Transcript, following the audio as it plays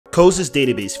Coze's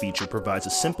database feature provides a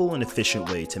simple and efficient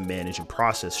way to manage and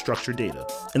process structured data.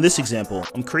 In this example,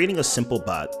 I'm creating a simple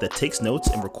bot that takes notes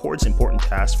and records important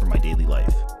tasks for my daily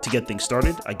life. To get things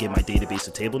started, I give my database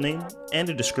a table name and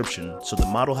a description so the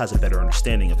model has a better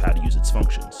understanding of how to use its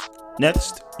functions.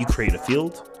 Next, you create a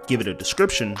field, give it a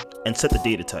description, and set the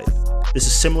data type. This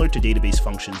is similar to database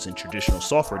functions in traditional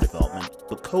software development,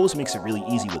 but Coze makes it really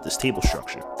easy with this table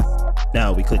structure.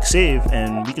 Now we click save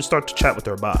and we can start to chat with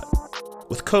our bot.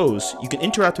 With Coze, you can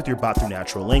interact with your bot through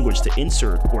natural language to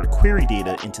insert or to query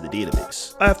data into the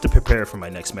database. I have to prepare for my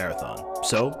next marathon,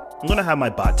 so I'm going to have my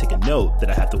bot take a note that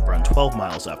I have to run 12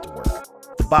 miles after work.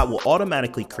 The bot will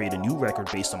automatically create a new record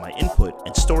based on my input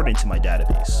and store it into my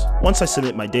database. Once I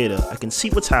submit my data, I can see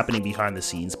what's happening behind the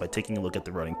scenes by taking a look at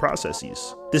the running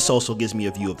processes. This also gives me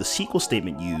a view of the SQL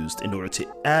statement used in order to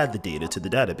add the data to the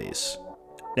database.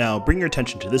 Now, bring your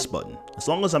attention to this button. As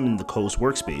long as I'm in the Coze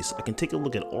workspace, I can take a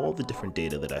look at all the different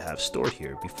data that I have stored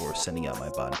here before sending out my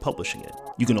bot and publishing it.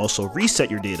 You can also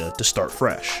reset your data to start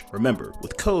fresh. Remember,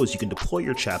 with Coze, you can deploy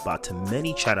your chatbot to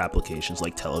many chat applications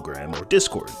like Telegram or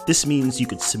Discord. This means you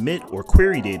can submit or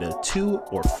query data to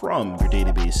or from your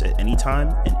database at any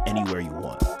time and anywhere you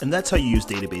want. And that's how you use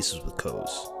databases with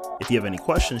Coze. If you have any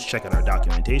questions, check out our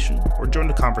documentation or join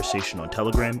the conversation on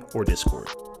Telegram or Discord.